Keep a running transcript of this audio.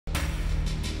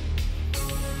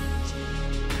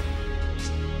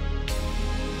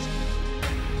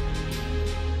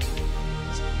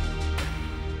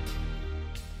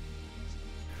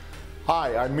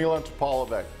Hi, I'm Milan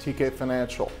Topalovic, TK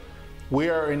Financial. We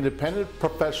are an independent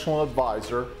professional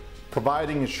advisor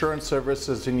providing insurance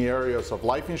services in the areas of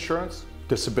life insurance,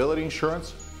 disability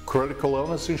insurance, critical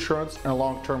illness insurance, and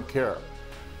long-term care.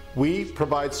 We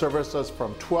provide services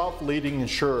from 12 leading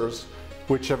insurers,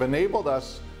 which have enabled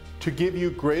us to give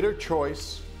you greater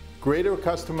choice, greater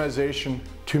customization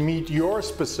to meet your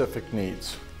specific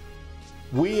needs.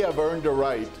 We have earned the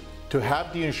right to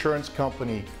have the insurance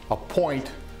company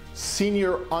appoint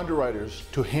senior underwriters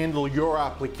to handle your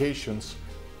applications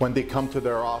when they come to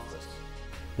their office.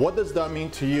 What does that mean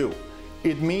to you?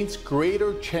 It means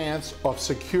greater chance of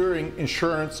securing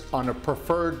insurance on a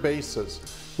preferred basis,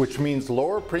 which means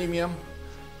lower premium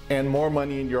and more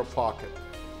money in your pocket.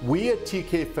 We at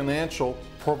TK Financial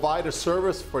provide a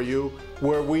service for you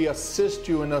where we assist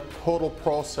you in a total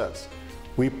process.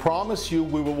 We promise you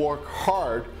we will work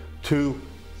hard to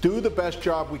do the best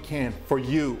job we can for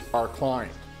you, our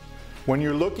client. When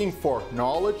you're looking for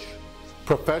knowledge,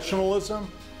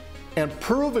 professionalism, and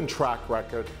proven track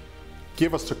record,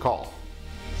 give us a call.